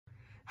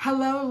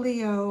Hello,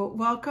 Leo.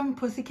 Welcome,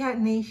 Pussycat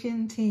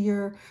Nation, to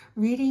your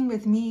reading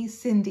with me,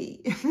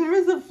 Cindy. There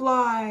is a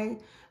fly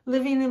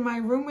living in my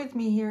room with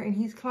me here, and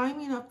he's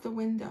climbing up the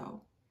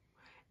window.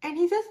 And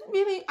he doesn't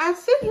really, I'll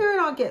sit here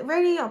and I'll get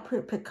ready. I'll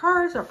pick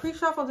cards, I'll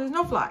pre-shuffle. There's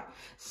no fly.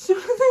 As soon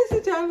as I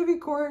sit down to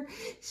record,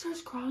 he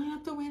starts crawling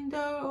up the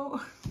window.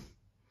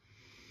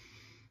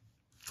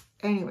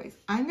 Anyways,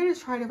 I'm going to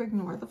try to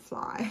ignore the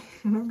fly,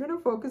 and I'm going to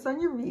focus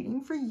on your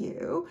reading for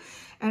you.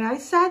 And I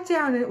sat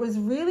down, and it was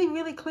really,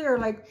 really clear.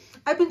 Like,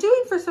 I've been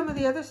doing for some of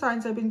the other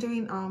signs, I've been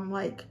doing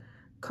like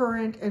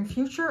current and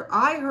future.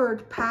 I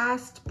heard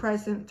past,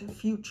 present,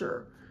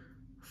 future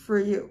for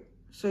you.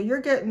 So you're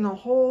getting the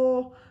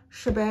whole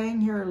shebang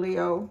here,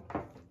 Leo.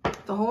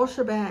 The whole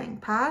shebang.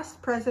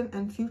 Past, present,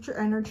 and future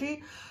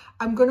energy.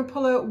 I'm going to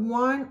pull out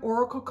one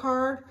oracle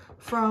card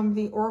from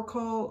the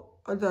oracle,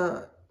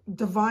 the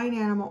Divine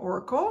Animal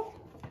Oracle,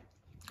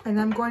 and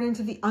I'm going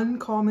into the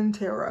Uncommon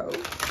Tarot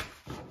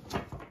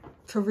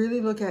to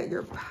really look at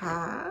your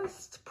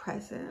past,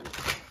 present,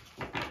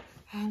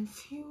 and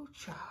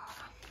future.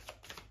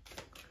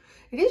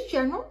 It is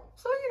general,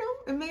 so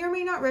it may or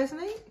may not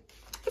resonate.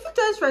 If it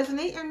does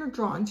resonate and you're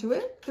drawn to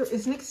it, there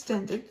is an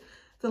extended.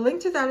 The link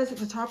to that is at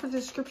the top of the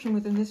description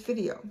within this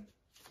video.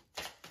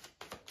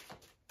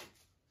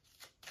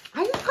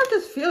 I just got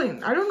this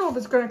feeling. I don't know if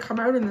it's going to come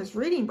out in this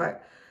reading,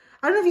 but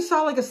I don't know if you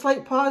saw like a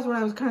slight pause when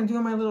I was kind of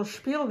doing my little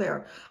spiel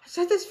there. I just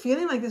had this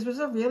feeling like this was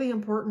a really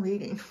important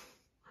reading.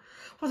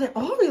 Well, they're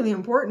all really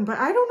important, but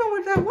I don't know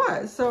what that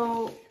was.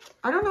 So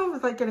I don't know if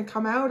it's like going to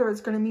come out or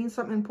it's going to mean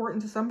something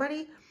important to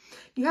somebody.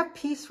 You have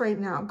peace right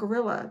now,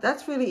 Gorilla.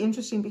 That's really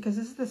interesting because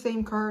this is the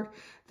same card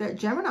that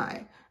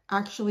Gemini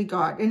actually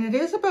got. And it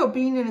is about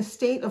being in a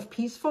state of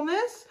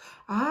peacefulness.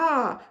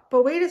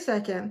 But wait a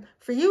second.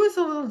 For you, it's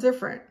a little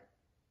different.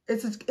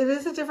 It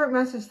is a different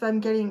message that I'm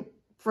getting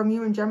from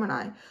you and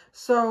Gemini.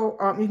 So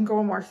you can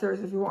go and watch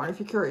theirs if you want, if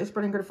you're curious,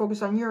 but I'm going to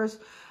focus on yours.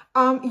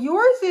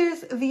 Yours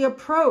is the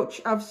approach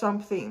of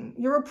something.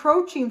 You're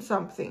approaching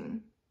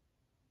something.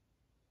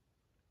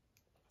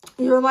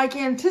 You're like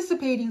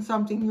anticipating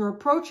something. You're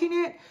approaching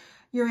it.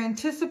 You're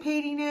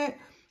anticipating it.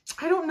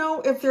 I don't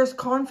know if there's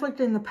conflict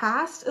in the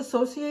past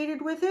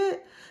associated with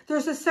it.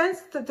 There's a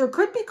sense that there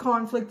could be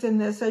conflict in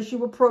this as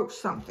you approach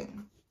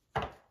something.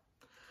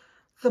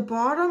 The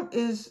bottom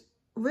is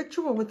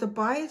ritual with the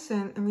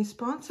bison and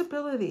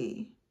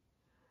responsibility.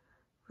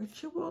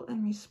 Ritual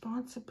and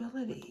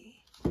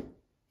responsibility.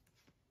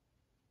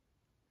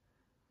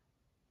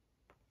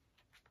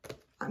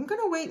 I'm going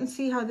to wait and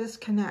see how this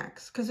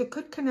connects, because it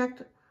could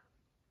connect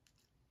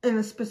in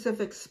a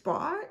specific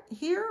spot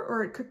here,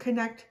 or it could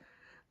connect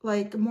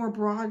like more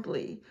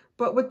broadly.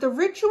 But with the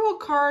ritual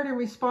card and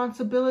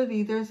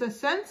responsibility, there's a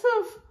sense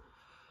of,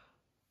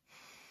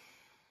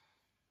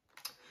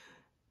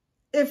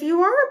 if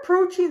you are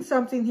approaching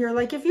something here,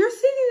 like if you're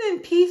sitting in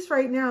peace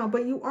right now,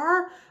 but you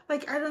are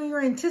like, I don't know,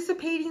 you're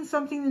anticipating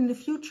something in the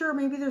future,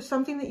 maybe there's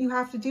something that you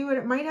have to do, and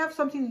it might have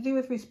something to do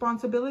with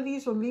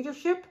responsibilities or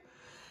leadership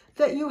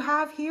that you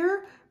have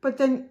here. But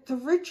then the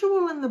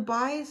ritual and the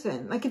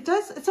bison, like it's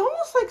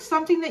almost like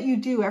something that you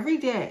do every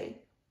day.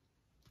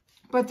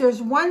 But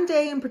there's one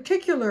day in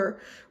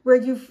particular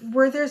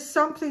where there's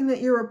something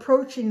that you're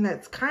approaching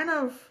that's kind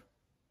of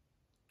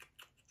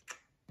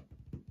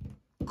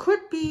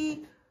could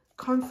be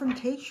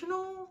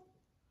confrontational.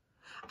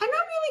 I'm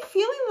not really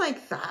feeling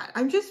like that.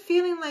 I'm just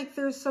feeling like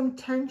there's some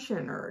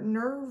tension or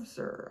nerves,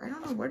 or I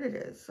don't know what it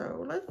is.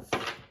 So let's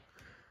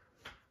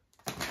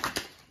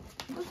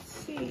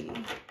see.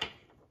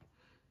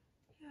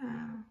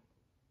 Yeah.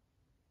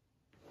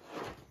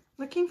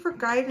 Looking for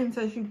guidance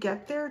as you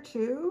get there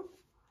too.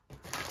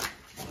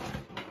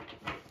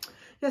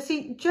 Yeah,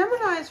 see,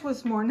 Gemini's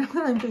was more, now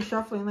that I'm just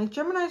shuffling, like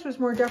Gemini's was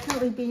more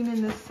definitely being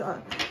in this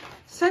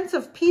sense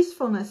of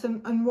peacefulness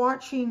and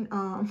watching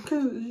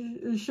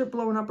shit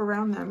blowing up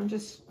around them, and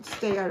just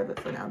stay out of it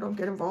for now. Don't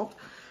get involved.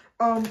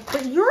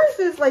 But yours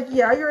is like,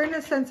 yeah, you're in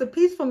a sense of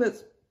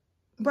peacefulness,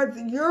 but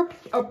you're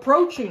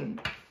approaching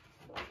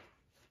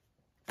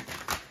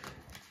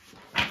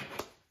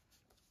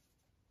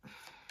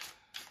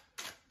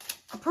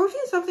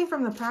something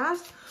from the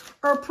past,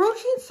 or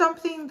approaching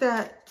something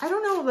that, I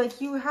don't know,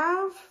 like you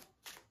have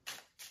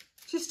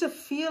just a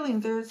feeling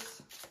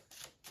there's,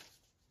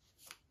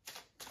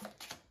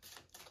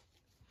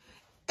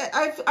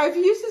 I've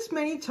used this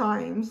many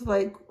times,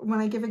 like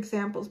when I give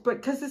examples, but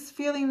because this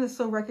feeling is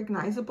so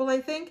recognizable, I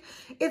think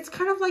it's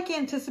kind of like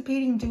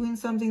anticipating doing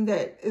something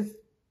that is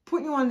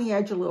putting you on the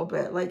edge a little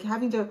bit, like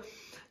having to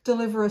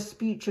deliver a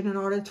speech in an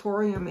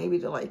auditorium, maybe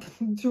to like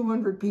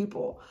 200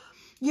 people.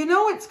 You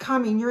know it's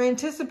coming, you're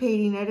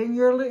anticipating it, and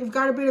you've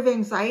got a bit of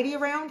anxiety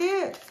around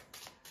it.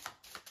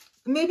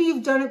 Maybe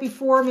you've done it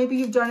before, maybe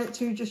you've done it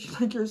to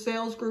just like your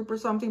sales group or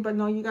something, but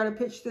no, you got to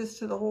pitch this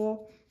to the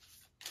whole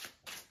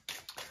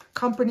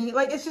company.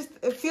 Like it's just,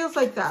 it feels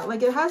like that.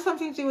 Like it has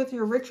something to do with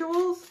your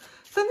rituals,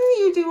 something that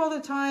you do all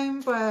the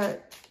time,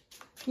 but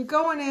you're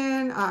going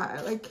in,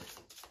 like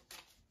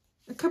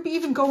it could be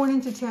even going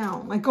into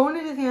town, like going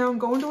into town,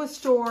 going to a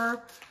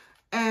store,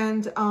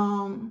 and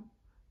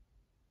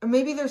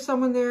maybe there's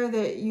someone there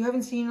that you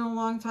haven't seen in a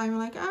long time. You're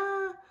like,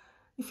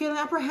 you're feeling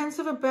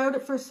apprehensive about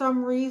it for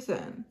some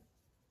reason.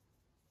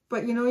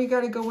 But you know, you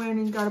got to go in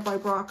and you got to buy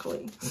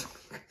broccoli.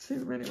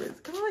 Anyways,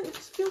 kind of like, it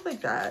just feels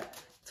like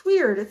that. It's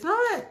weird. It's not,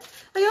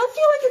 I don't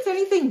feel like it's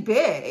anything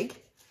big.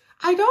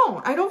 I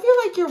don't feel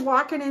like you're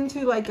walking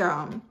into like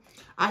a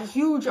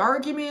huge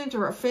argument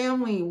or a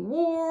family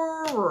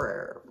war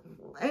or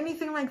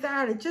anything like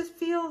that. It just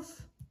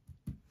feels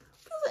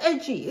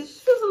edgy. It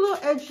just feels a little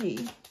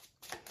edgy.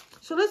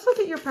 So let's look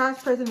at your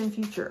past, present, and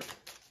future.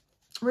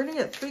 We're going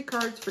to get 3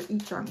 cards for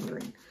each, I'm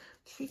hearing.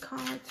 3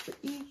 cards for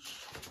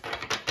each.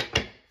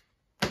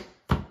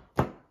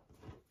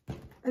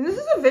 And this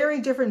is a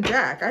very different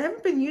deck. I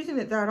haven't been using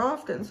it that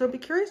often, so I'd be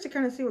curious to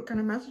kind of see what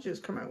kind of messages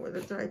come out with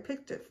it that I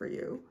picked it for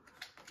you.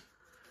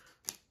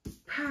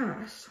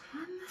 Past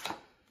one.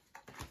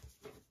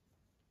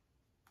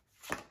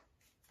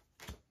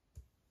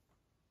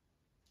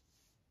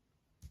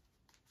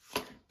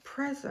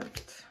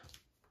 Present.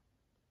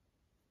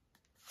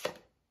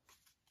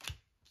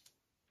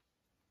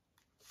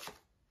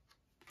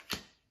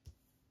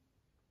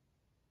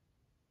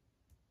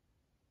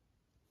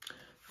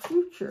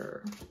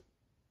 Future.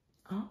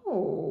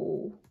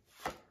 Oh.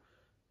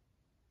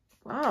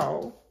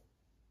 Wow.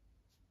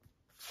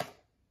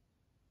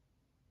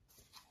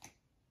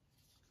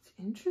 It's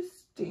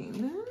interesting.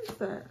 There's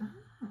that.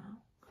 Oh.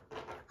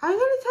 I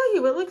gotta tell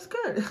you, it looks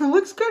good. It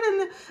looks good,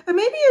 and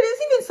maybe it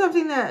is even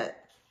something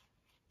that,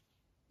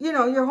 you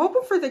know, you're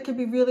hoping for that could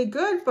be really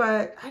good,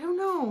 but I don't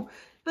know.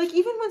 Like,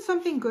 even when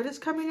something good is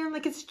coming in,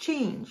 like, it's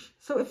change.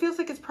 So it feels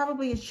like it's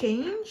probably a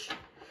change.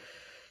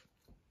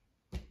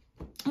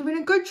 Even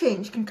a good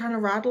change can kind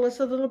of rattle us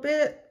a little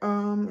bit.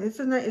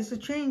 It's a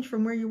change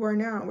from where you are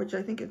now, which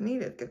I think is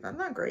needed, because that's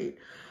not great.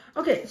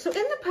 Okay, so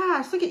in the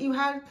past, look at, you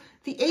had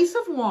the Ace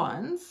of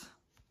Wands.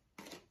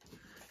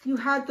 You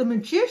had the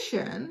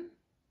Magician.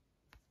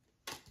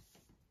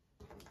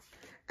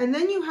 And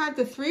then you had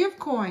the 3 of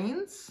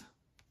Coins.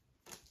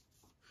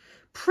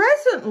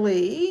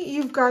 Presently,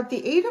 you've got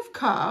the 8 of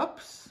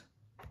Cups.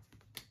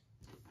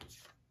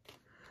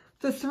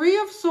 The 3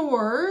 of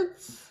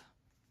Swords.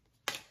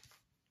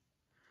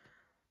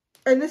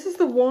 And this is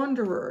the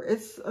Wanderer.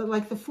 It's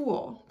like the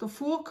Fool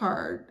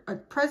card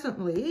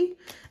presently.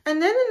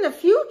 And then in the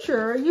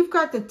future, you've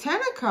got the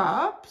 10 of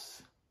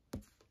Cups,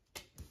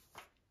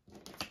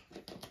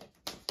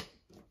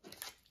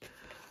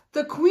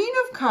 the Queen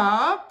of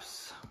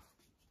Cups,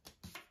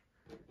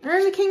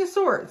 and the King of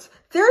Swords.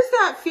 There's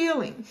that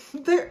feeling.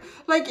 There,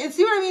 like,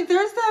 see what I mean?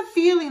 There's that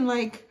feeling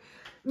like,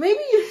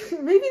 maybe this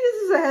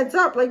is a heads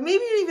up. Like,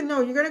 maybe you don't even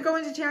know. You're going to go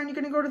into town. You're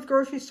going to go to the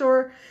grocery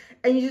store.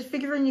 And you just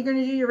figuring you're going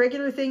to do your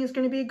regular thing. It's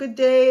going to be a good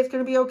day. It's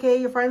going to be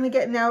okay. You're finally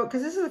getting out.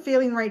 Because this is a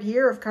feeling right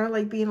here of kind of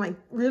like being like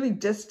really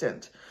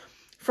distant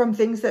from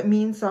things that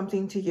mean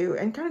something to you.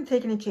 And kind of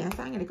taking a chance.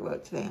 I'm going to go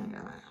out today. And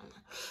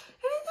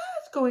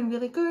it's going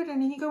really good.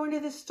 And then you go into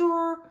the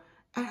store.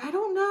 And I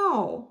don't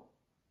know.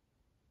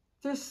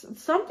 There's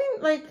something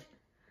like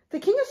the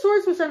King of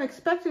Swords was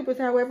unexpected with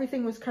how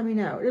everything was coming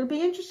out. It'll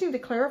be interesting to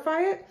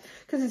clarify it,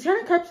 because the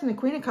 10 of Cups and the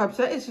Queen of Cups,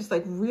 that is just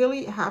like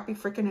really happy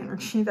freaking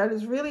energy. That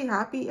is really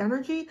happy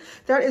energy.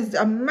 That is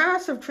a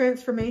massive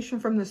transformation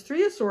from this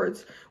 3 of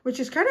Swords, which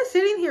is kind of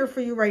sitting here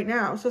for you right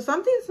now. So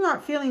something's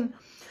not feeling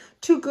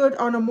too good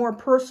on a more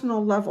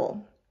personal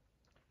level.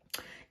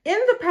 In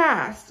the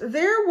past,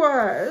 there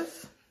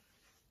was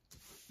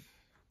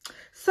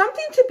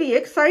something to be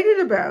excited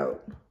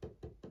about.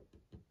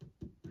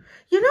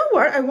 You know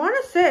what? I want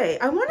to say,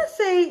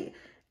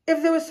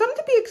 if there was something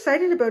to be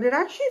excited about, it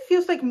actually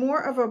feels like more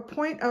of a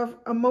point of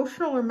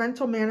emotional or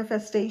mental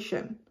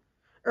manifestation,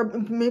 or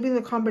maybe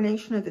the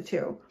combination of the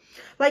two.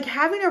 Like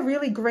having a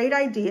really great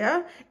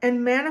idea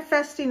and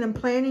manifesting and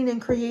planning and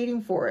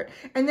creating for it.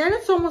 And then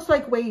it's almost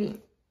like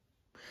waiting.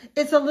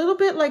 It's a little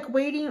bit like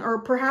waiting, or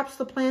perhaps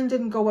the plan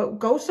didn't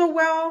go so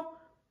well.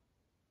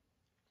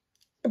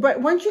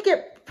 But once you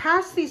get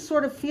past these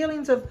sort of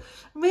feelings of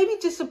maybe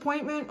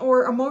disappointment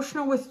or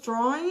emotional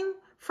withdrawing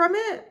from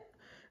it,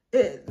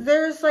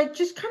 there's like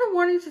just kind of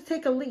wanting to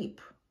take a leap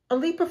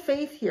of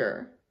faith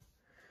here.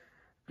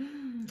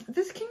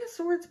 This King of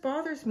Swords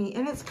bothers me.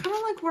 And it's kind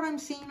of like what I'm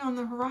seeing on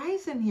the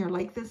horizon here,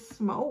 like this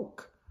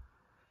smoke.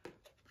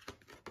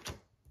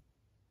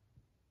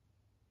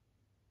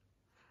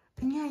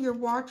 And yeah, you're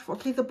watchful.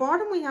 Okay, the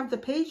bottom we have the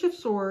Page of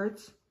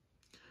Swords,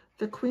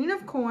 the Queen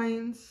of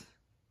Coins,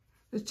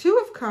 the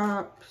 2 of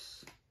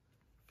Cups,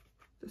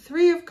 the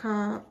 3 of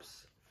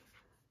Cups,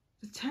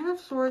 the 10 of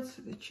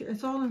Swords.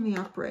 It's all in the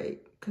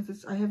upright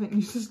because I haven't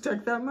used this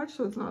deck that much,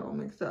 so it's not all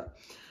mixed up.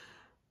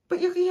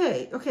 But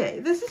okay,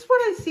 this is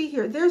what I see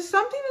here. There's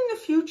something in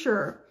the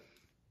future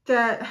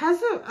that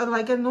has a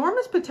like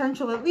enormous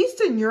potential, at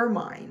least in your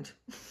mind.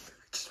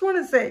 Just want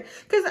to say,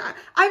 because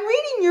I'm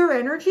reading your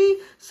energy,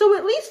 so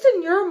at least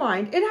in your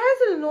mind, it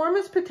has an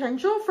enormous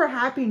potential for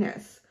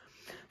happiness.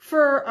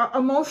 For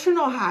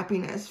emotional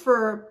happiness,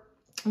 for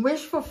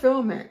wish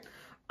fulfillment,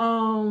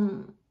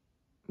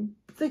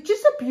 like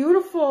just a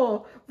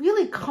beautiful,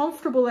 really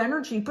comfortable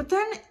energy. But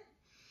then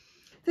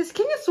This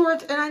King of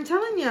Swords, and I'm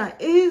telling you,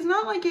 it is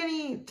not like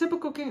any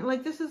typical king.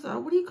 Like this is,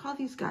 what do you call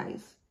these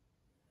guys?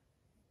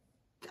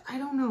 I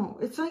don't know.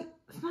 It's like,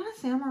 it's not a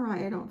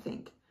samurai, I don't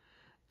think.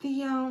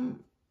 The,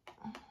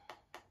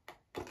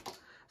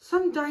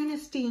 some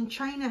dynasty in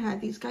China had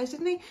these guys,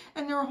 didn't they?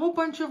 And there were a whole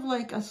bunch of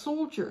like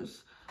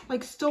soldiers,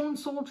 like stone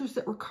soldiers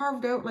that were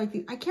carved out like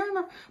these. I can't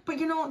remember, but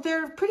you know,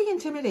 they're pretty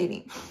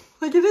intimidating.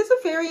 Like it is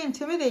a very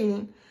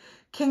intimidating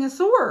King of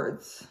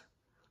Swords.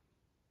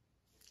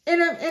 In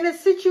a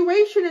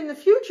situation in the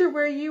future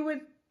where you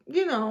would,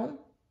 you know,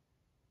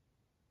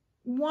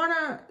 want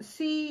to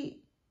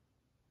see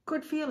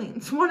good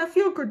feelings, want to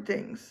feel good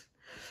things.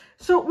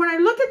 So when I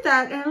look at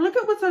that and I look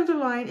at what's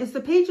underlined is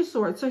the Page of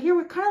Swords. So here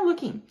we're kind of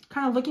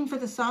looking for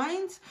the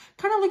signs,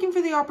 kind of looking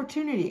for the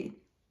opportunity.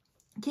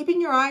 Keeping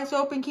your eyes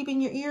open,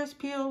 keeping your ears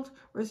peeled.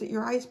 Or is it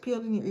your eyes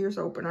peeled and your ears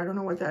open? I don't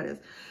know what that is.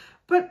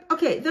 But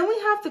okay, then we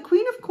have the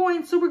Queen of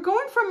Coins. So we're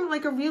going from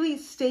like a really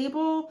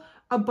stable,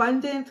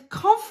 abundant,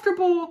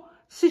 comfortable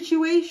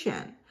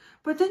situation.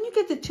 But then you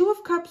get the Two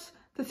of Cups,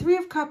 the Three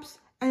of Cups,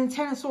 and the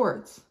Ten of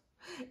Swords.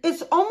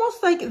 It's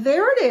almost like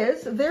there it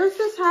is. There's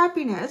this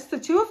happiness, the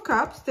Two of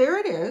Cups. There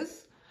it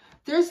is.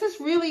 There's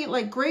this really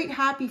like great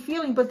happy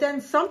feeling. But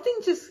then something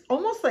just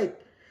almost like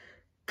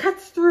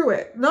cuts through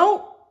it.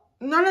 No,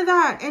 none of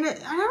that. And I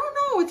don't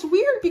know. It's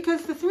weird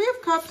because the Three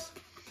of Cups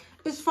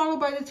is followed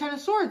by the Ten of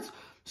Swords.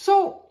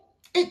 So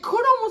it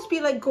could almost be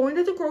like going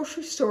to the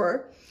grocery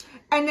store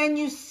and then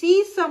you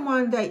see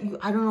someone that you,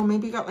 I don't know,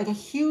 maybe got like a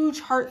huge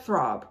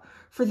heartthrob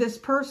for this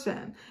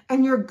person.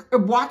 And you're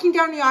walking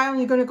down the aisle and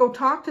you're going to go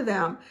talk to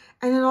them.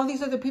 And then all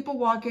these other people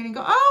walk in and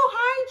go, oh,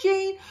 hi,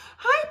 Jane.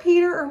 Hi,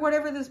 Peter, or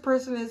whatever this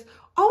person is.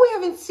 Oh, we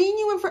haven't seen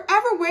you in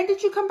forever. When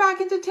did you come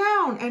back into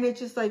town? And it's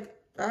just like,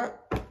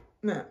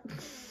 no.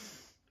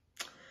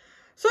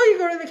 So you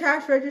go to the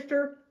cash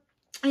register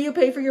and you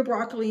pay for your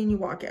broccoli and you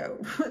walk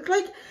out.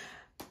 Like,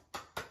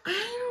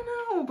 I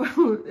don't know,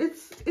 but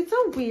it's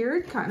a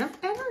weird kind of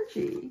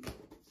energy.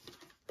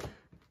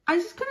 I'm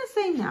just going to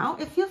say now,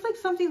 it feels like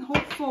something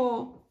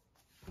hopeful.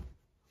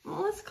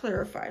 Well, let's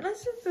clarify.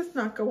 Let's just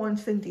not go on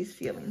Cynthi's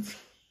feelings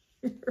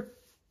here.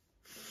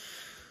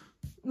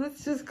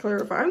 Let's just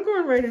clarify. I'm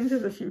going right into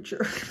the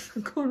future.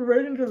 I'm going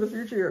right into the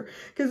future here.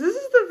 Because this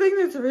is the thing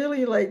that's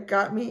really like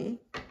got me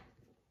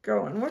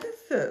going. What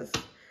is this?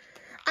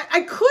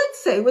 I could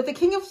say with the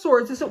King of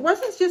Swords is it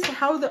wasn't just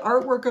how the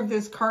artwork of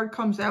this card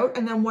comes out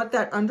and then what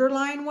that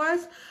underline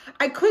was.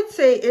 I could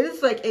say it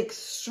is like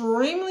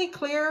extremely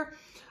clear.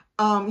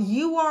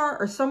 You are,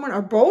 or someone,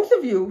 or both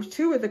of you,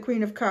 too, with the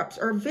Queen of Cups,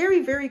 are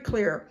very, very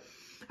clear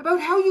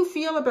about how you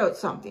feel about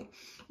something.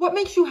 What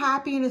makes you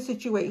happy in a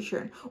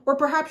situation? Or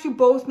perhaps you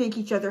both make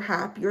each other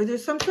happy, or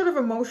there's some sort of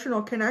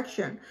emotional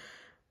connection.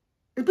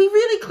 Be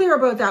really clear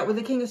about that with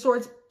the King of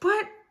Swords.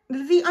 But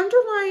the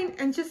underline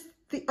and just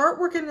the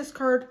artwork in this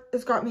card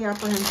has got me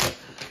apprehensive.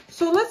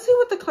 So let's see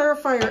what the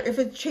clarifier, if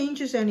it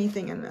changes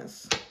anything in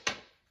this.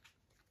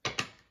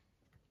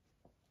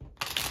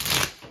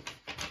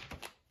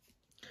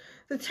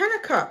 The Ten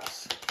of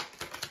Cups.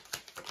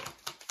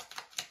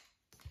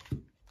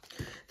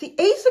 The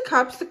Ace of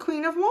Cups, the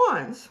Queen of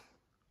Wands.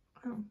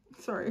 Oh,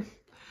 sorry.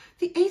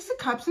 The Ace of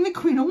Cups and the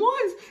Queen of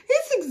Wands.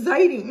 It's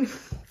exciting.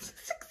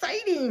 It's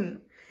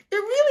exciting. It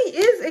really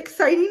is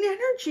exciting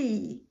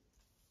energy.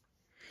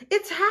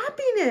 It's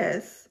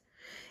happiness.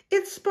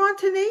 It's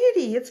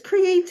spontaneity. It's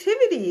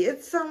creativity.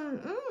 It's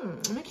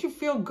it makes you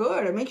feel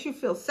good. It makes you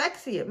feel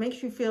sexy. It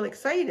makes you feel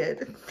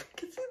excited.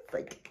 It's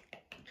like,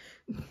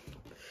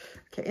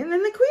 okay, and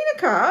then the Queen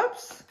of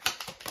Cups,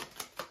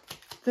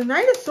 the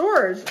Knight of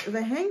Swords,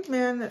 the Hanged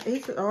Man, the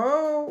Ace of,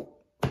 oh,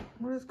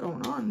 what is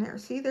going on there?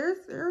 See,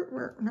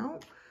 no,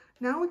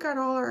 now we got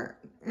all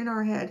in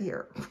our head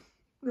here.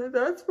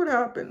 That's what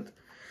happened.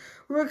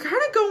 We're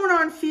kind of going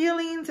on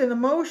feelings and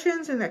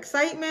emotions and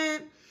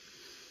excitement.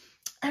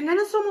 And then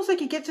it's almost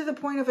like you get to the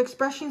point of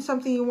expressing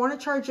something you want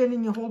to charge in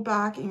and you hold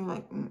back and you're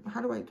like,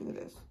 how do I do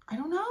this? I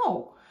don't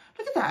know.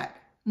 Look at that.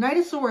 Knight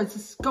of Swords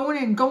is going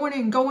in, going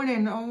in, going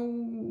in.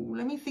 Oh,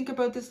 let me think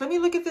about this. Let me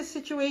look at this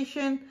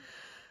situation.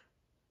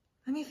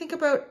 Let me think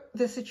about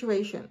this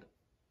situation.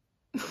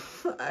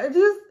 And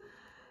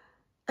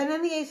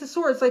then the Ace of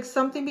Swords, like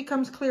something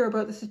becomes clear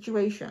about the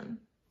situation.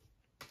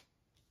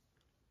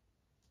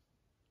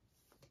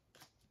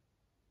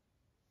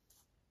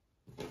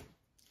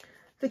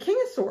 The King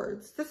of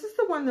Swords. This is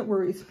the one that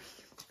worries me.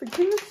 The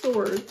King of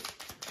Swords.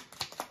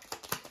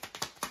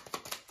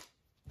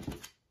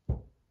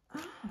 Oh,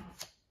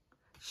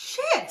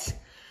 shit!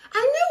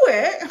 I knew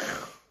it!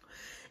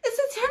 It's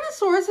the Ten of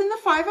Swords and the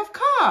Five of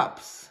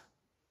Cups.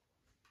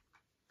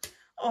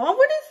 Oh,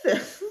 what is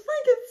this?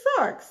 Like, it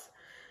sucks.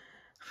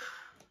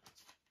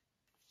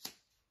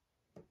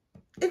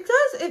 It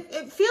does.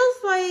 It feels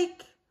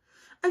like,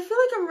 I feel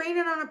like I'm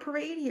raining on a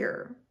parade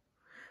here.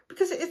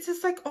 Because it's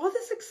just like all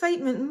this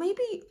excitement,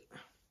 maybe,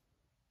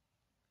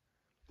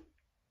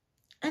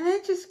 and then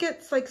it just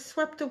gets like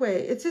swept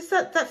away. It's just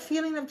that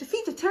feeling of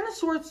defeat. The Ten of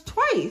Swords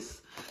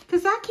twice,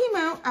 because that came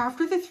out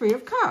after the Three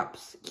of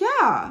Cups.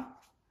 Yeah.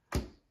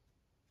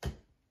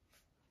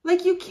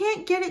 Like you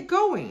can't get it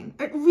going.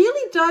 It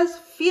really does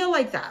feel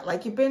like that.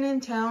 Like you've been in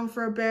town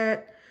for a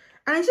bit.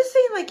 And I'm just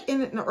saying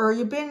like or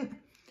you've been,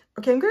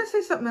 okay, I'm going to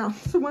say something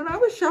else. So when I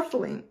was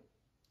shuffling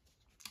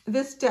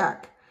this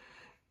deck,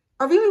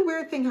 a really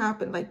weird thing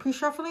happened. Like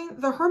pre-shuffling,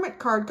 the Hermit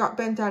card got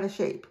bent out of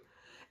shape.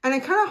 And I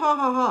kind of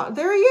ha,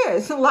 there he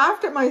is, and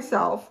laughed at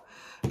myself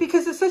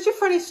because it's such a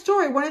funny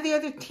story. One of the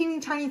other teeny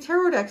tiny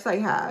tarot decks I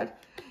had,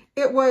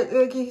 it was,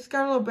 like, he's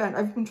got a little bent.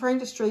 I've been trying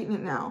to straighten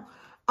it now.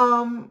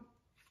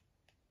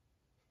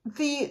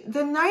 The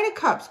Knight of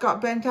Cups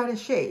got bent out of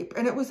shape,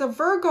 and it was a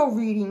Virgo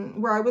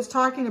reading where I was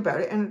talking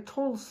about it, and a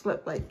total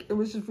slip. Like, it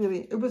was just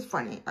really, it was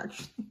funny,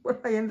 actually,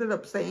 what I ended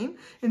up saying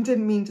and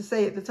didn't mean to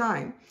say at the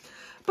time.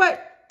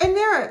 But, and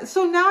there,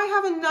 so now I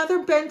have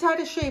another bent out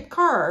of shape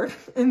card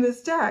in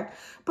this deck,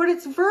 but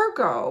it's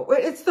Virgo.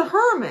 It's the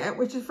Hermit,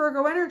 which is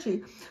Virgo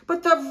energy,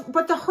 but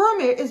the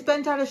Hermit is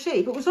bent out of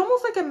shape. It was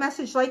almost like a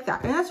message like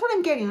that, and that's what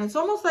I'm getting. It's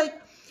almost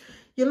like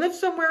you live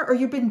somewhere or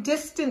you've been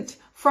distant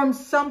from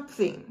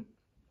something.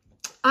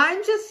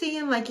 I'm just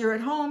seeing like you're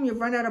at home, you've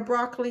run out of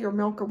broccoli or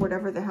milk or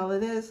whatever the hell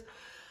it is.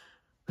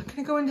 I'm going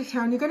to go into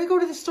town. You're going to go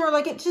to the store.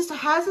 Like it just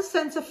has a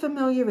sense of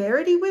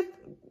familiarity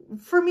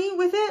for me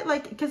with it.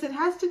 Like, because it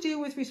has to do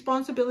with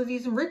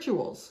responsibilities and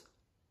rituals.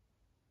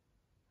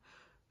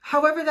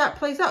 However that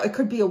plays out. It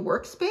could be a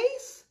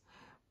workspace.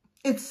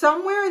 It's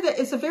somewhere that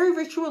is a very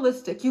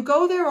ritualistic. You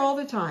go there all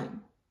the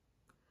time.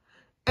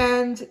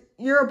 And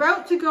you're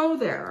about to go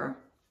there.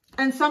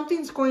 And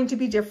something's going to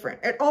be different.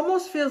 It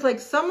almost feels like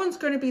someone's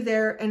going to be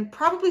there, and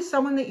probably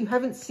someone that you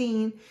haven't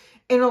seen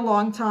in a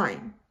long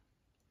time.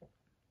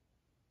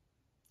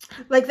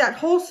 Like that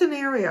whole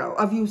scenario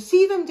of you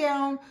see them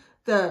down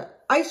the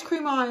ice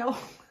cream aisle.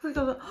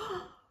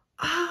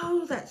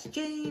 Oh, that's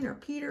Jane or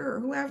Peter or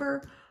whoever.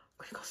 I'm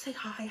going to go say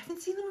hi. I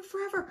haven't seen them in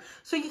forever.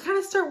 So you kind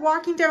of start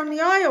walking down the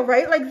aisle,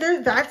 right? Like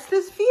that's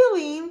this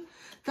feeling.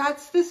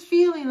 That's this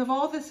feeling of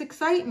all this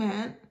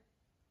excitement.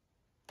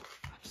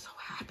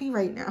 Happy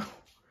right now,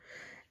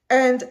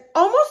 and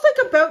almost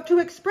like about to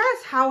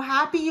express how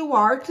happy you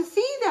are to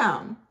see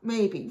them,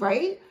 maybe,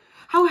 right?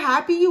 How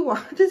happy you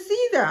are to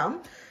see them.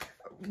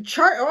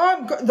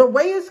 The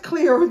way is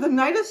clear. The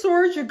Knight of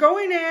Swords, you're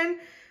going in,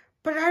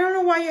 but I don't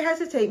know why you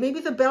hesitate.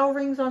 Maybe the bell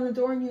rings on the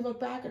door and you look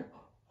back and,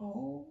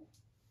 oh,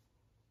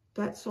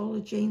 that's all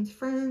of Jane's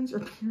friends or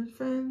Peter's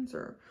friends,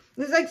 or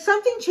there's like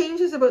something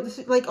changes about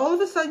this. Like all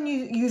of a sudden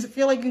you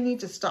feel like you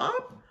need to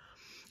stop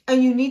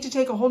and you need to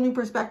take a whole new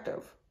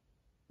perspective.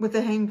 With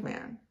the Hanged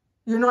Man,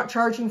 you're not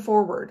charging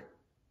forward.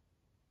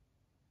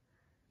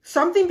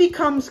 Something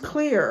becomes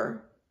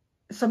clear.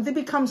 Something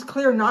becomes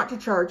clear not to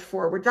charge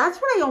forward. That's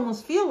what I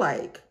almost feel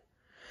like.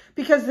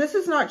 Because this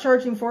is not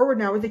charging forward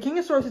now. With the King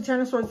of Swords, the Ten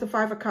of Swords, the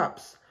Five of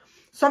Cups.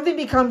 Something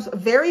becomes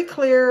very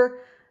clear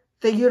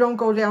that you don't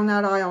go down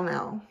that aisle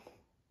now.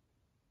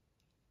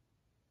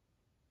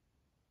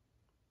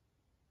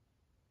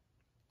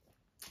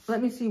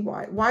 Let me see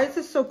why. Why is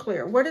this so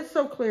clear? What is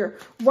so clear?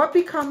 What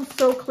becomes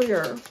so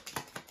clear?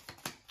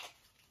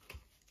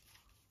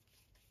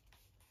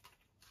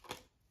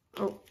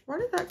 Oh, why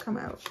did that come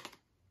out?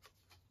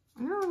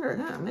 I don't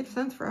know. Yeah, it makes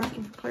sense for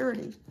asking for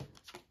clarity.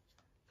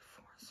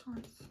 Four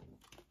Swords.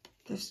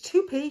 There's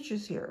 2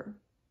 pages here.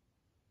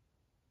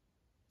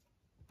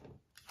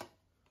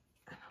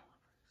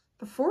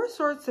 The Four of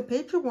Swords, the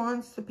Page of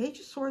Wands, the Page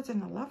of Swords,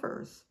 and the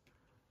Lovers.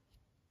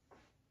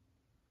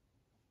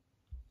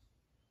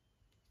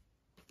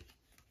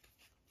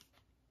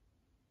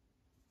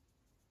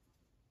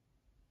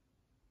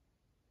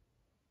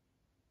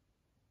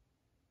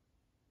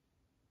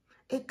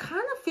 It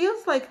kind of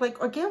feels like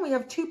again, we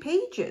have 2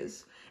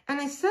 pages. And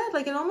I said,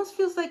 like, it almost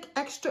feels like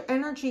extra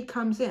energy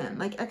comes in.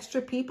 Like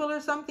extra people or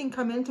something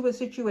come into a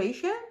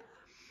situation.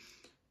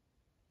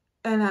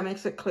 And that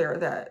makes it clear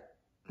that,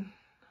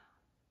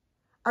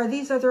 are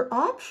these other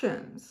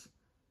options?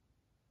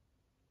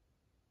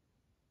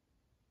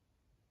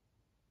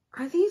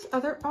 Are these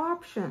other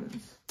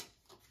options?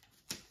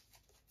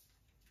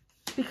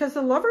 Because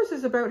the Lovers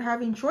is about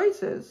having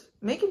choices,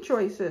 making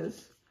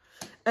choices.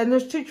 And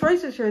there's 2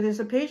 choices here. There's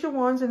a Page of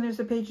Wands and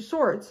there's a Page of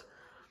Swords.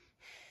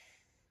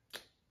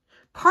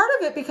 Part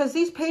of it, because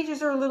these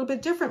pages are a little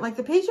bit different. Like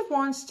the Page of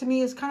Wands to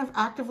me is kind of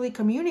actively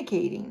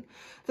communicating.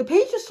 The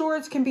Page of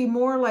Swords can be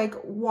more like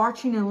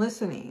watching and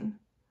listening.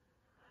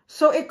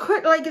 So it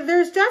could, like,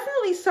 there's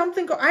definitely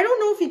something. I don't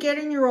know if you get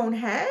in your own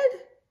head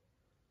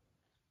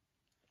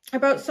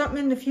about something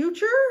in the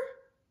future.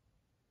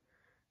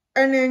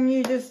 And then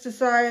you just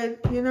decide,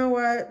 you know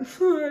what?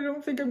 I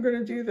don't think I'm going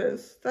to do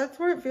this. That's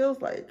what it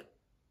feels like.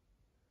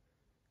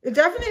 It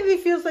definitely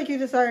feels like you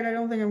decide, I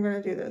don't think I'm going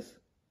to do this.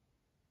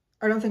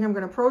 I don't think I'm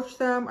going to approach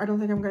them. I don't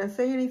think I'm going to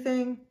say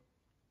anything.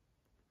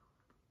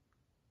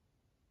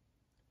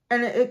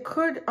 And it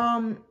could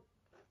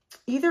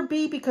either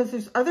be because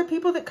there's other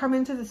people that come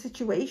into the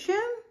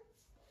situation.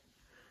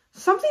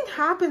 Something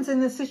happens in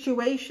the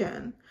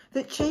situation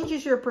that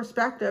changes your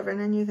perspective. And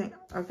then you think,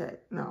 okay,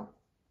 no.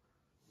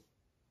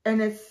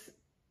 And it's,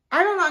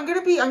 I don't know, I'm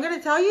going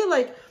to tell you,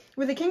 like,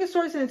 with the King of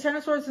Swords and the Ten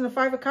of Swords and the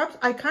Five of Cups,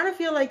 I kind of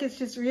feel like it's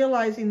just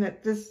realizing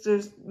that this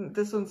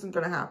one's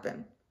going to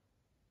happen.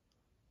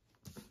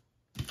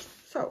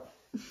 So,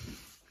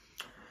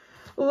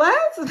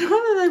 let's, now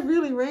that I've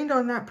really rained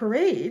on that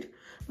parade,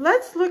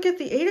 let's look at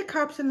the Eight of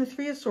Cups and the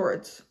Three of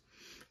Swords.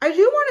 I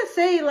do want to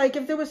say, like,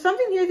 if there was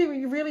something here that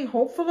you're really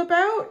hopeful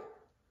about,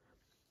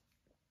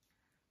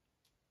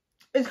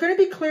 it's going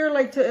to be clear,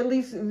 like, to at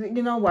least,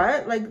 you know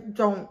what, like,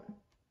 don't.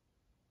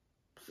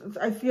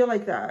 I feel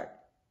like that.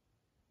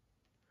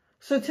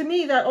 So to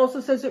me, that also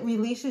says it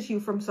releases you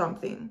from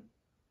something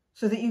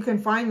so that you can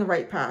find the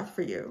right path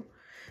for you.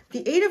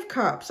 The Eight of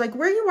Cups, like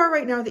where you are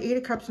right now, the Eight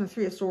of Cups and the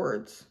Three of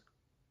Swords.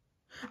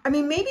 I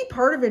mean, maybe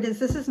part of it is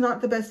this is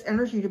not the best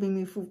energy to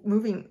be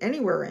moving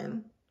anywhere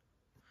in.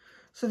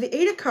 So the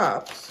Eight of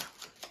Cups.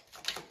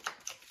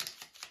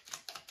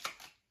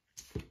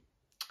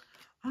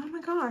 Oh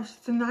my gosh,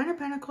 the Nine of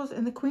Pentacles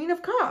and the Queen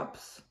of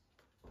Cups.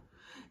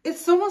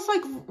 It's almost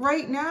like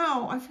right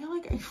now, I feel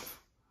like,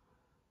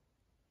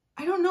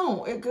 I don't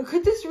know.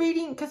 Could this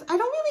reading, because I don't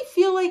really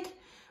feel like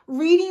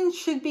readings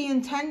should be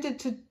intended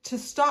to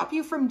stop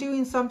you from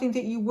doing something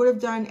that you would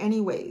have done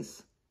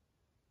anyways.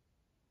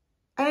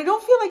 And I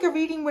don't feel like a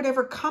reading would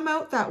ever come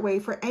out that way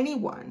for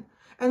anyone,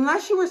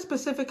 unless you were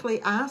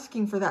specifically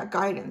asking for that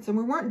guidance, and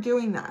we weren't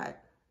doing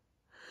that.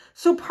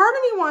 So part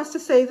of me wants to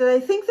say that I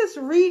think this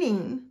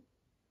reading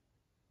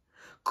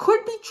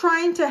could be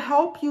trying to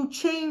help you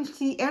change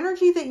the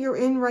energy that you're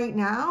in right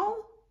now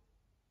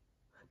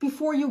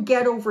before you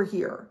get over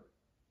here.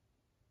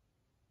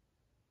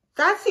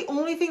 That's the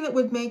only thing that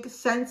would make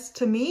sense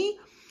to me,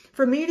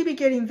 for me to be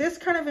getting this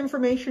kind of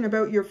information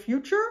about your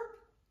future.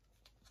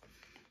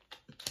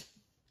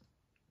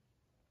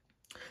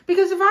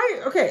 Because if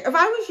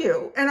I was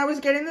you and I was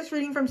getting this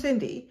reading from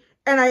Cindy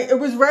and it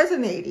was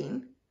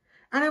resonating,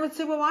 and I would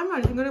say, well, I'm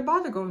not even going to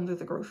bother going to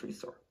the grocery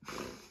store.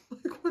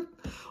 Like,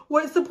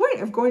 what's the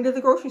point of going to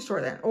the grocery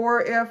store then?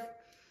 Or if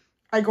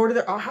I go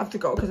to I'll have to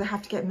go because I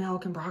have to get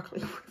milk and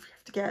broccoli, whatever you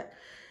have to get.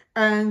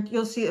 And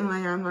you'll see, and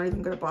I'm not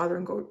even going to bother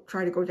and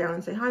try to go down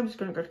and say, hi, I'm just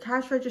going to go to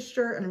cash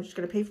register and I'm just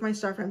going to pay for my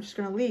stuff and I'm just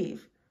going to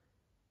leave.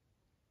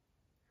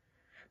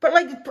 But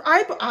like,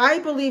 I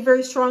believe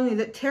very strongly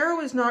that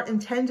tarot is not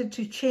intended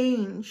to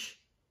change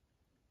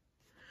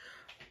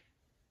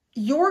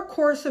your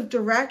course of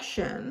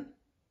direction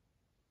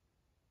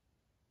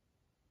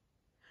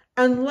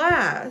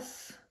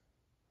unless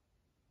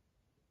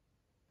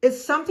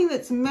it's something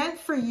that's meant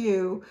for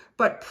you,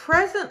 but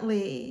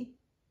presently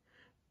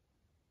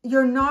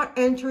you're not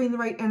entering the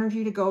right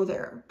energy to go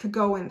there, to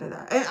go into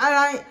that.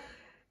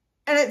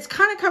 And it's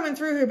kind of coming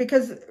through here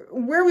because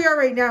where we are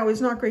right now is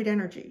not great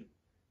energy.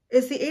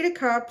 It's the Eight of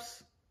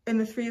Cups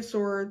and the Three of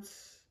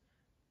Swords.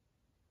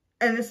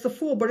 And it's the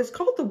Fool, but it's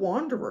called the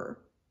Wanderer.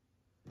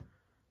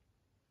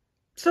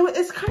 So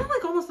it's kind of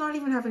like almost not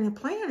even having a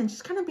plan and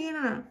just kind of being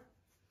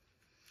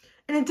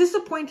in a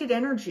disappointed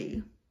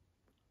energy.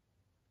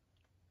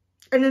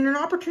 And then an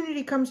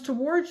opportunity comes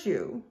towards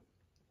you.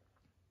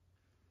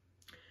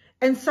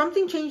 And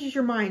something changes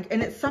your mind.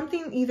 And it's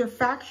something either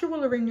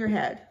factual or in your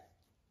head.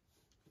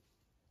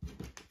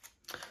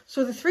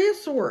 So the Three of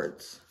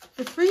Swords.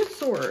 The Three of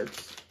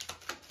Swords.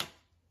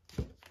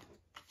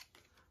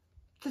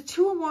 The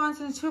Two of Wands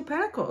and the Two of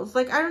Pentacles.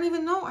 Like, I don't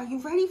even know. Are you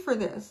ready for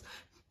this?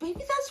 Maybe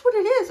that's what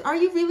it is. Are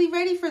you really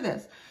ready for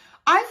this?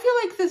 I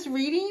feel like this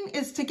reading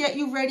is to get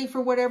you ready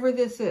for whatever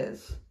this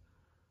is.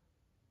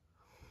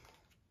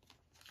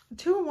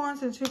 Two of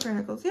Wands and Two of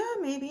Pentacles. Yeah,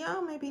 maybe.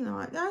 Oh, maybe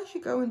not. I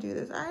should go and do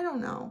this. I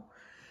don't know.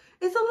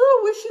 It's a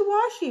little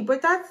wishy-washy,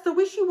 but that's the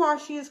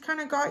wishy-washy has kind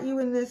of got you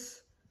in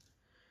this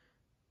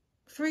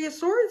Three of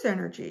Swords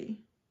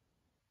energy.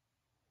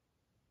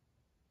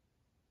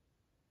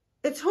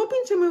 It's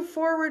hoping to move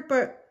forward,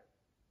 but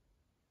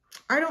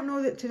I don't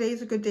know that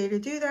today's a good day to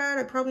do that.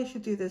 I probably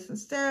should do this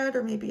instead,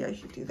 or maybe I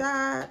should do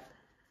that.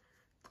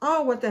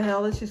 Oh, what the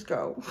hell? Let's just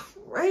go.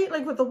 Right?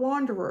 Like with the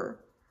Wanderer.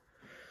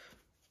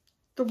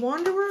 The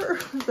Wanderer,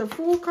 the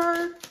Fool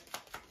card.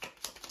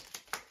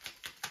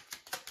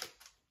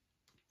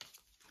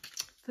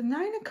 The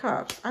Nine of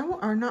Cups. I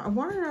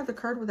want another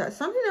card with that.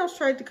 Something else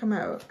tried to come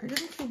out. I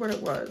didn't see what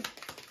it was.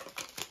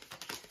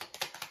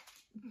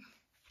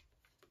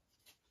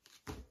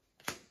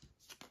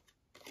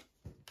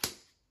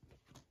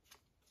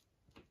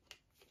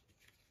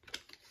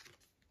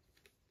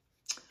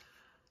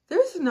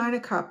 There's the Nine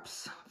of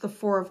Cups, the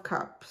Four of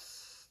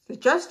Cups, the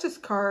Justice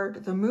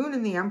card, the Moon,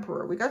 and the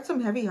Emperor. We got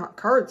some heavy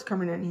cards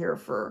coming in here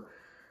for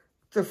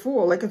the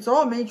Fool. Like, it's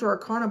all major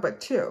arcana but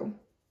two.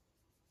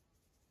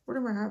 What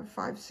do I have?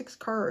 5, 6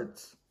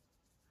 cards.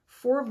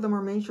 4 of them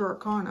are major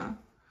arcana.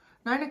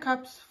 Nine of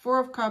Cups, Four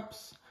of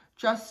Cups,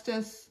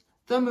 Justice,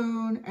 the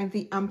Moon, and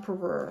the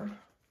Emperor.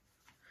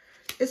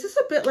 Is this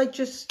a bit like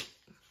just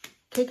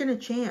taking a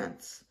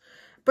chance?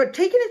 But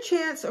taking a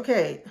chance,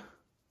 okay.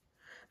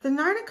 The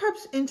Nine of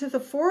Cups into the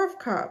Four of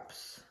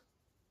Cups.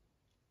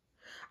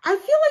 I feel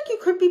like you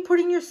could be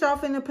putting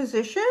yourself in a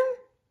position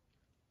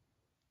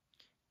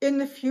in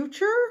the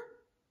future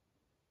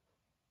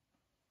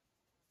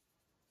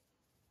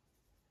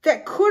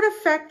that could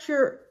affect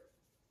your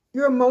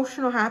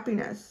emotional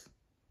happiness.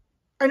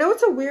 I know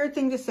it's a weird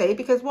thing to say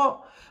because,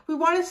 well, we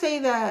want to say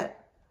that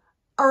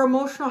our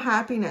emotional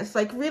happiness,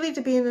 like really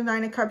to be in the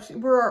Nine of Cups,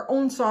 we're our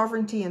own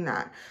sovereignty in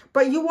that.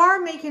 But you are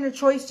making a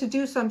choice to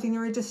do something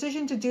or a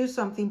decision to do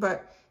something,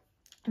 but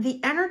the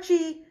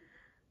energy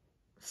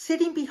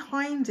sitting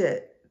behind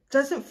it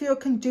doesn't feel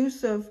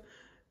conducive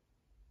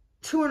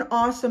to an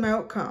awesome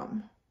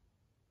outcome.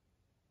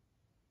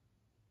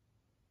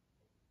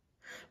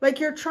 Like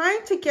you're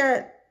trying to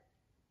get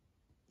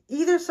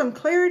either some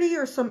clarity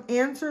or some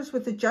answers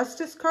with the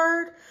Justice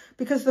card,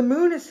 because the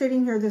Moon is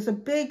sitting here. There's a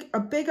big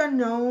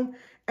unknown,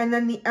 and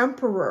then the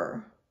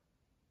Emperor.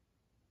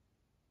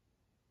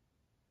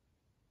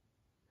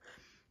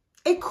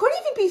 It could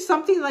even be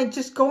something like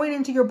just going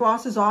into your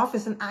boss's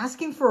office and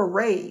asking for a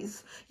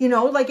raise. You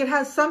know, like it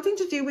has something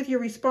to do with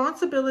your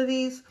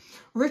responsibilities,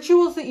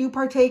 rituals that you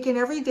partake in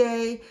every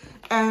day,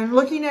 and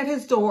looking at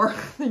his door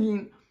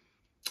thinking,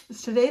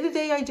 is today the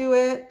day I do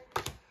it?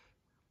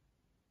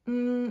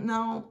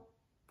 No,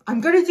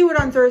 I'm going to do it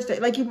on Thursday.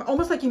 Like you,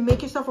 almost like you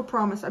make yourself a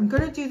promise. I'm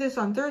going to do this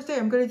on Thursday.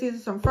 I'm going to do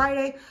this on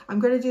Friday. I'm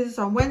going to do this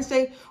on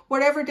Wednesday,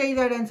 whatever day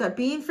that ends up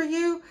being for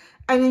you.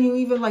 And then you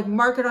even like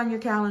mark it on your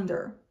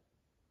calendar.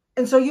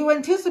 And so you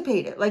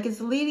anticipate it, like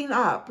it's leading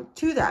up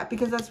to that,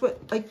 because that's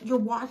what, like you're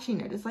watching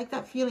it. It's like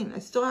that feeling. I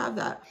still have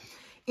that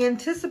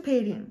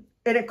anticipating.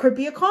 And it could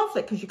be a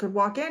conflict because you could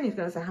walk in. He's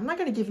going to say, I'm not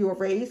going to give you a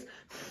raise.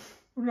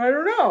 I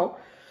don't know.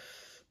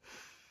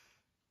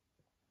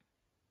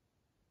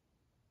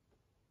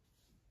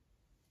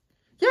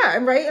 Yeah,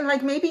 right. And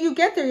like maybe you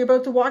get there, you're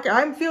about to walk.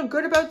 I feel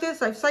good about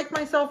this. I've psyched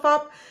myself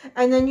up.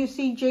 And then you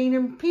see Jane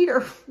and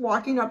Peter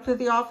walking up to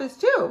the office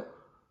too.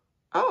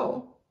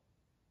 Oh,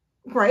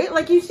 right.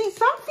 Like you see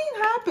something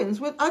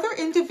happens with other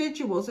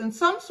individuals in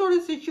some sort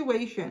of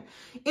situation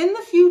in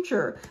the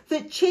future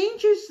that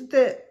changes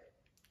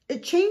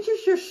it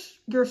changes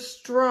your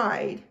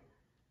stride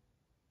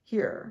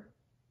here.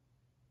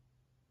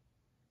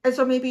 And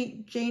so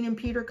maybe Jane and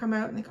Peter come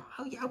out and they go,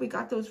 oh yeah, we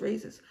got those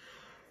raises.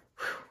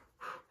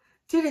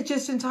 Did it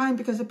just in time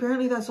because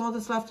apparently that's all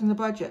that's left in the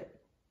budget,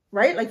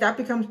 right? Like that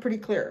becomes pretty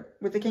clear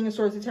with the King of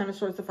Swords, the Ten of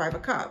Swords, the Five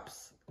of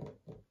Cups.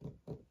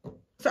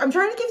 So I'm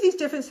trying to give these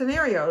different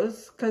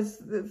scenarios because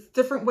there's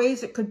different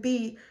ways it could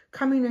be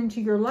coming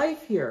into your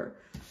life here.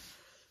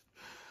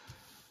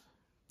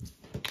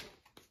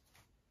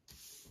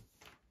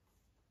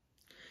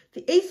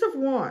 The Ace of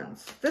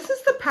Wands. This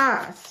is the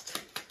past.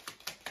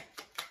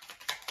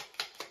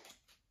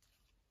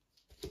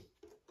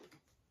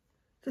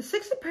 The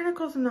Six of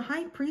Pentacles and the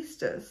High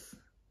Priestess.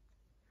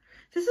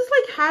 This is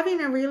like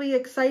having a really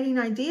exciting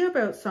idea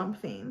about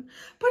something.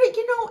 But,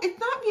 you know, it's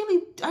not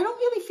really, I don't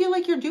really feel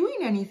like you're doing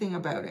anything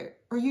about it.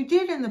 Or you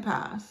did in the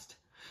past.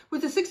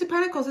 With the Six of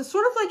Pentacles, it's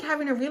sort of like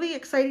having a really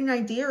exciting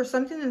idea or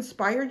something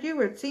inspired you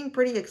or it seemed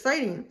pretty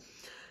exciting.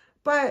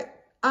 But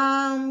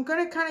I'm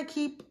going to kind of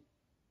keep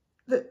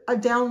a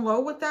down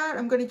low with that.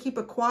 I'm going to keep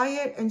it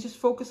quiet and just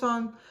focus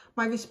on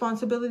my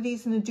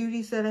responsibilities and the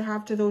duties that I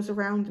have to those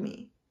around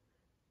me.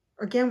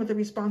 Again, with the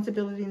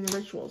responsibility and the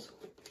rituals.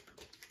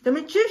 The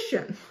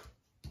Magician.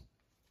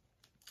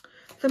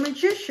 The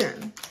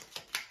Magician.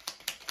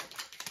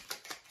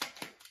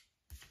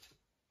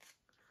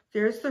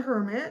 There's the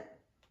Hermit,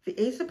 the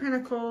Ace of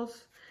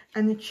Pentacles,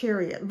 and the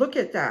Chariot. Look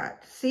at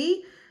that.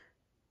 See?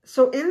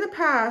 So in the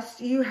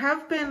past, you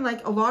have been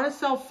like a lot of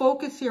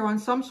self-focus here on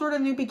some sort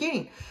of new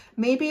beginning.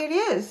 Maybe it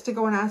is to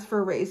go and ask for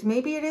a raise.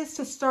 Maybe it is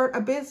to start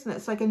a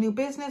business, like a new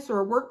business or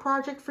a work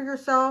project for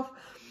yourself.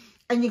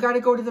 And you got to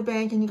go to the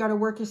bank and you got to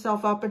work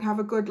yourself up and have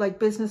a good like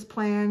business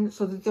plan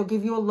so that they'll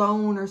give you a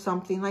loan or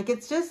something. Like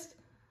it's just,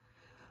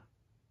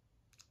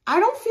 I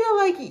don't feel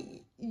like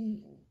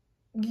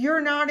you're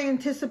not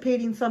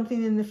anticipating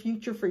something in the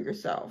future for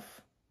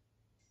yourself.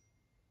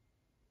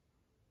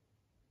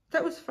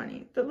 That was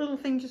funny. That little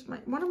thing just,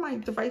 one of my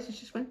devices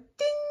just went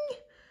ding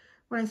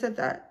when I said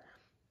that.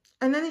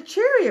 And then the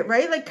Chariot,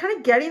 right? Like kind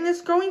of getting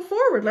this going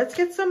forward. Let's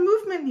get some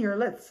movement here.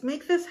 Let's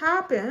make this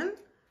happen.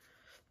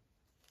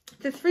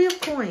 The Three of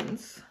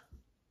Coins.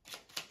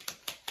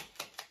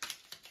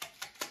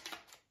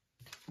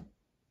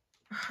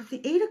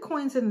 The Eight of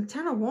Coins and the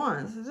Ten of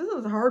Wands. This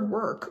is hard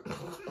work.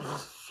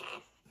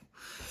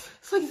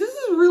 It's like, this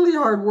is really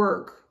hard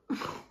work.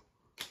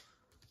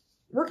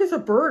 Work is a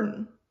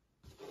burden.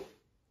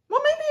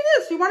 Well, maybe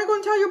it is. You want to go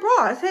and tell your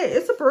boss, hey,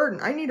 it's a burden.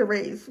 I need a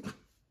raise.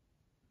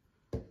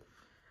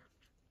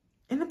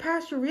 In the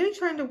past, you're really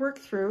trying to work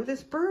through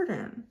this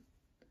burden.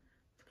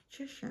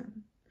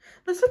 Magician.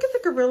 Let's look at the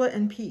Gorilla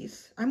and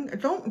Peace.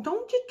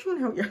 Don't get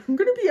tune out yet. I'm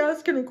going to be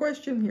asking a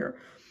question here.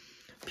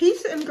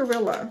 Peace and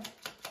Gorilla.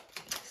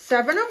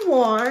 Seven of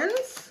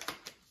Wands.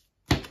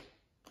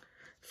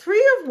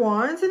 Three of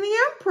Wands and the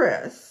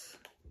Empress.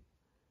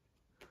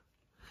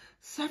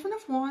 Seven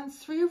of Wands,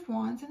 Three of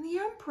Wands, and the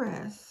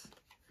Empress.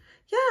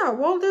 Yeah,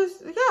 well,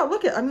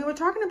 look at, I mean, we're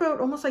talking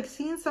about almost like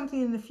seeing something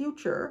in the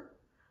future.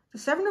 The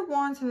Seven of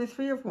Wands and the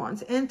Three of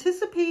Wands.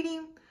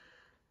 Anticipating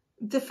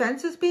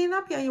defenses being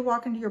up. Yeah, you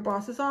walk into your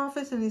boss's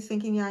office and he's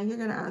thinking, yeah, you're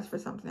going to ask for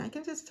something. I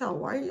can just tell.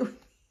 Why are you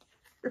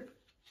here?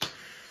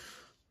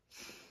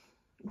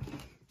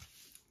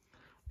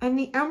 And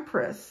the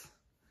Empress.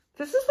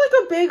 This is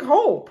like a big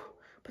hope.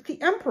 But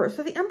the Emperor.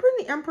 So the Emperor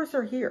and the Empress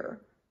are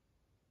here.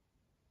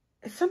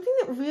 It's something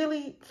that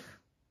really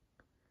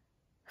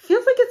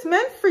feels like it's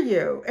meant for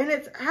you. And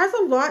it has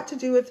a lot to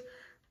do with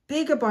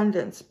big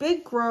abundance,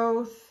 big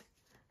growth,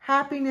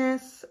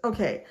 happiness.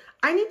 Okay,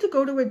 I need to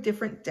go to a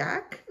different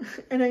deck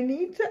and I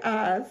need to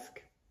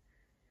ask,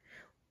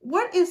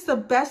 what is the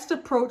best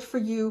approach for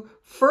you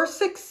for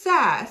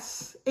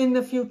success in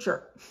the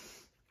future?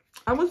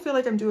 I almost feel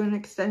like I'm doing an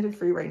extended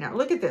free right now.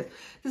 Look at this.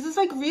 This is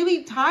like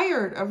really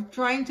tired of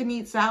trying to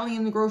meet Sally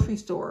in the grocery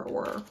store.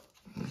 Or,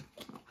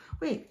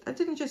 wait, that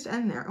didn't just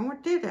end there. And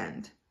what did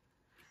end?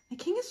 The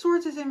King of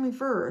Swords is in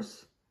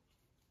reverse.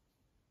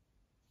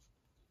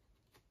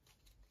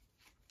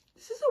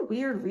 This is a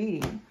weird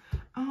reading.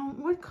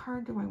 What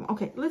card do I want?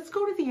 Okay, let's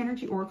go to the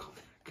Energy Oracle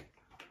deck.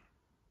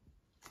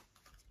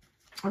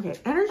 Okay,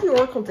 Energy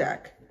Oracle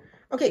deck.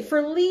 Okay,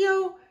 for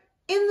Leo,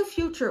 in the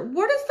future,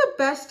 what is the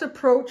best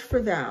approach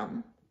for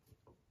them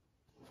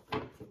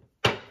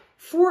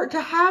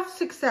to have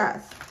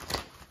success?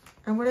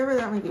 And whatever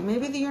that may be.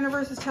 Maybe the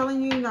universe is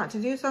telling you not to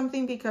do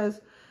something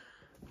because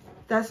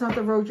that's not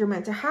the road you're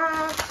meant to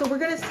have. So we're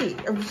going to see.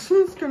 I'm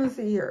just going to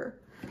see here.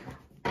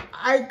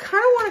 I kind of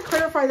want to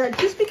clarify that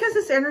just because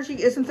this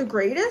energy isn't the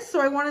greatest.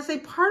 So I want to say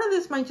part of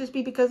this might just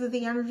be because of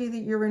the energy that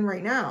you're in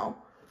right now.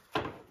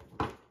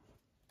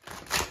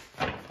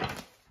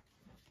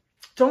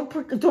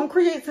 Don't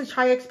create such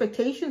high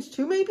expectations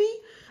too, maybe.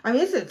 I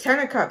mean, it's the Ten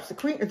of Cups,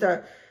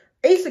 the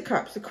Ace of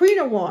Cups, the Queen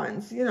of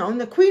Wands, you know, and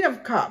the Queen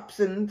of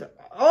Cups. And,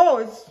 oh,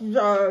 it's,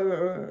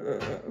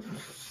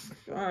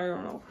 I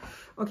don't know.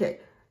 Okay.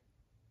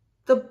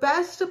 The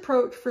best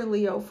approach for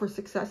Leo for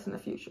success in the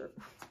future.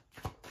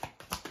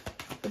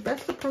 The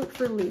best approach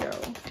for Leo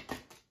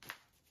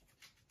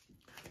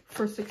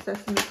for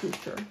success in the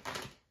future.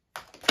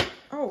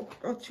 Oh,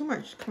 too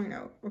much coming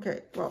out.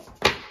 Okay, well,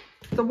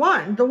 the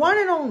one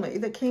and only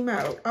that came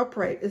out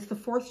upright is the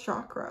 4th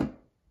chakra.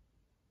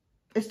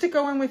 It's to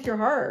go in with your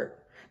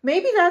heart.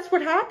 Maybe that's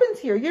what happens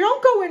here. You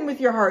don't go in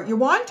with your heart. You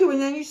want to,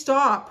 and then you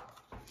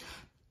stop.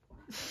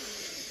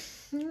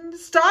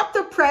 Stop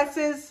the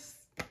presses.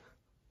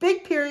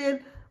 Big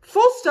period.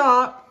 Full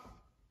stop.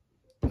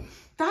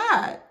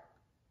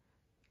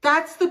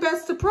 That's the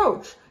best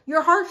approach.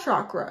 Your heart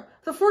chakra.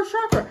 The 4th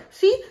chakra.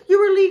 See, you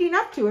were leading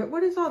up to it.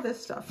 What is all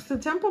this stuff? The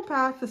Temple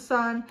Path, the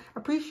Sun,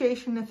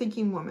 Appreciation, the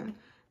Thinking Woman.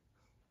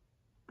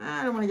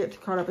 I don't want to get too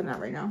caught up in that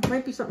right now. It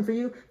might be something for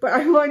you, but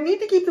I need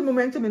to keep the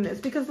momentum in this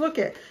because look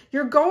it,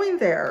 you're going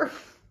there.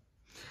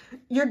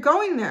 You're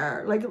going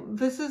there. Like,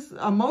 this is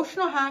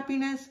emotional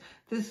happiness.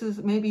 This is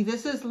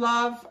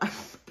love.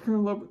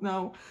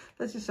 No,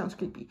 that just sounds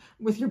creepy.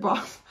 With your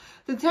boss.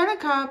 The 10 of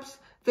Cups,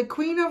 the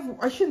Queen of,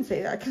 I shouldn't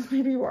say that because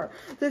maybe you are.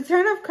 The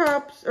 10 of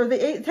Cups, or the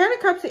 10 of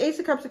Cups, the Ace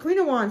of Cups, the Queen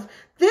of Wands.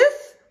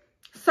 This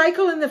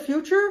cycle in the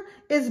future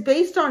is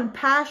based on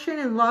passion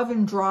and love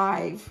and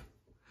drive.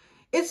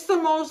 It's the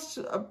most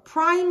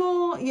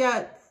primal,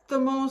 yet the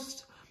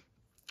most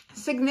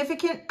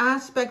significant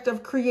aspect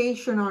of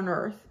creation on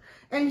earth.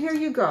 And here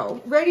you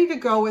go, ready to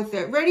go with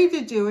it, ready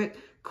to do it.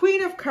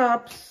 Queen of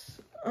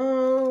Cups,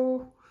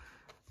 oh,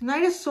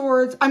 Knight of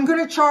Swords. I'm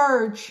going to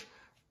charge.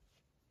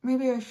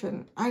 Maybe I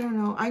shouldn't. I don't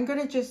know. I'm going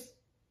to just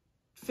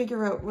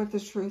figure out what the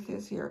truth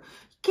is here.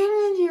 Get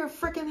it into your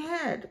freaking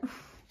head.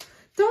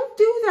 Don't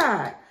do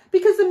that.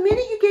 Because the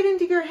minute you get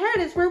into your head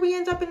is where we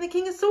end up in the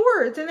King of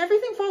Swords and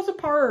everything falls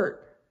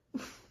apart.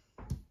 And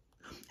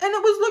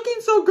it was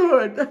looking so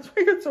good. That's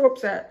why I got so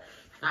upset.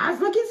 I was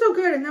looking so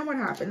good. And then what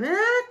happened?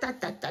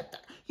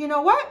 You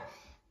know what?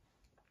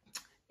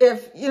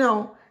 If, you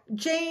know,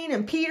 Jane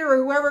and Peter or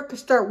whoever could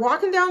start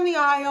walking down the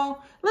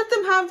aisle, let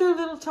them have their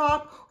little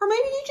talk. Or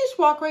maybe you just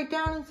walk right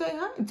down and say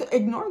hi.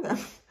 Ignore them.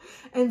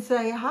 And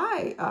say,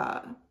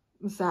 hi,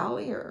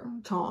 Sally or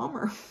Tom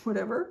or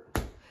whatever.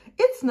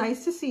 It's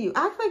nice to see you.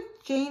 Act like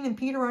Jane and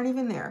Peter aren't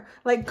even there.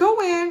 Like,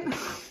 go in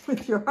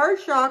with your heart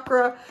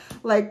chakra,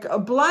 like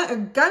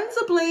guns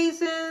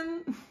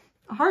a-blazing.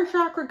 Heart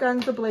chakra,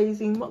 guns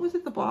a-blazing. What was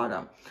at the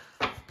bottom?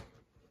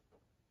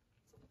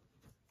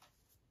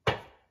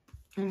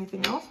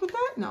 Anything else with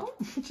that? No.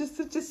 Just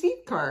a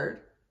deceit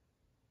card.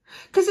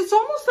 Because it's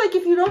almost like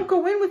if you don't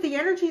go in with the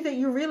energy that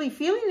you're really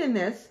feeling in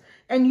this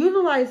and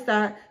utilize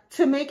that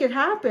to make it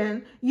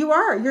happen,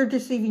 you're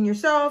deceiving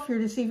yourself, you're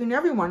deceiving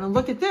everyone. And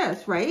look at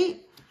this,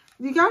 right?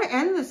 You got to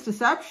end this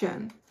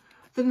deception.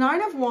 The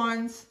Nine of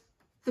Wands,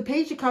 the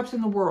Page of Cups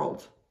in the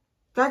World.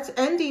 That's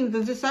ending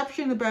the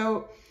deception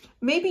about,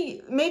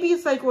 maybe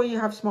it's like, well, you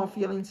have small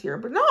feelings here.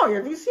 But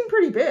no, these seem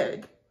pretty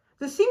big.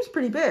 This seems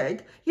pretty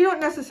big. You don't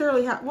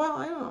necessarily have, well,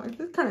 I don't know. It's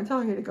just kind of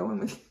telling you to go in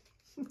with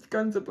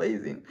guns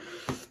a-blazing.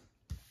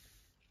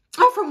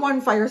 Oh, from one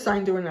fire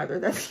sign to another.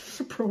 That's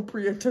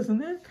appropriate,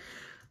 isn't it?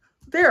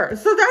 There.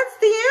 So that's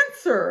the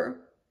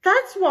answer.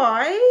 That's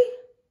why.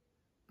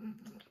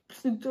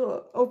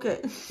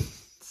 Okay.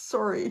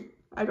 Sorry.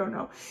 I don't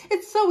know.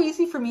 It's so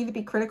easy for me to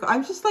be critical.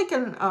 I'm just like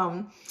an,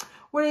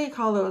 what do you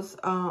call those?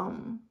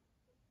 An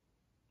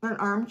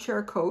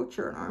armchair coach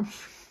or an armchair.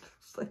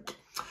 It's like,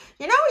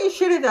 you know what you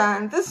should have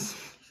done? This,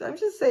 I'm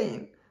just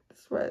saying, this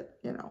is what,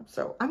 you know.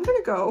 So I'm going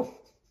to go.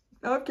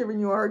 Now I've given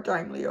you a hard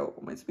time, Leo,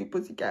 my sweet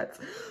pussycats.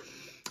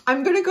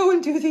 I'm going to go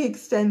and do the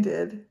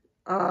extended.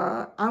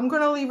 I'm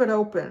going to leave it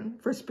open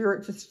for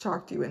Spirit just to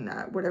talk to you in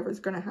that, whatever's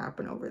going to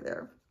happen over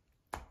there.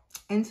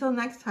 Until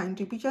next time,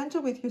 do be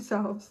gentle with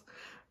yourselves.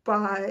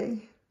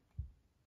 Bye.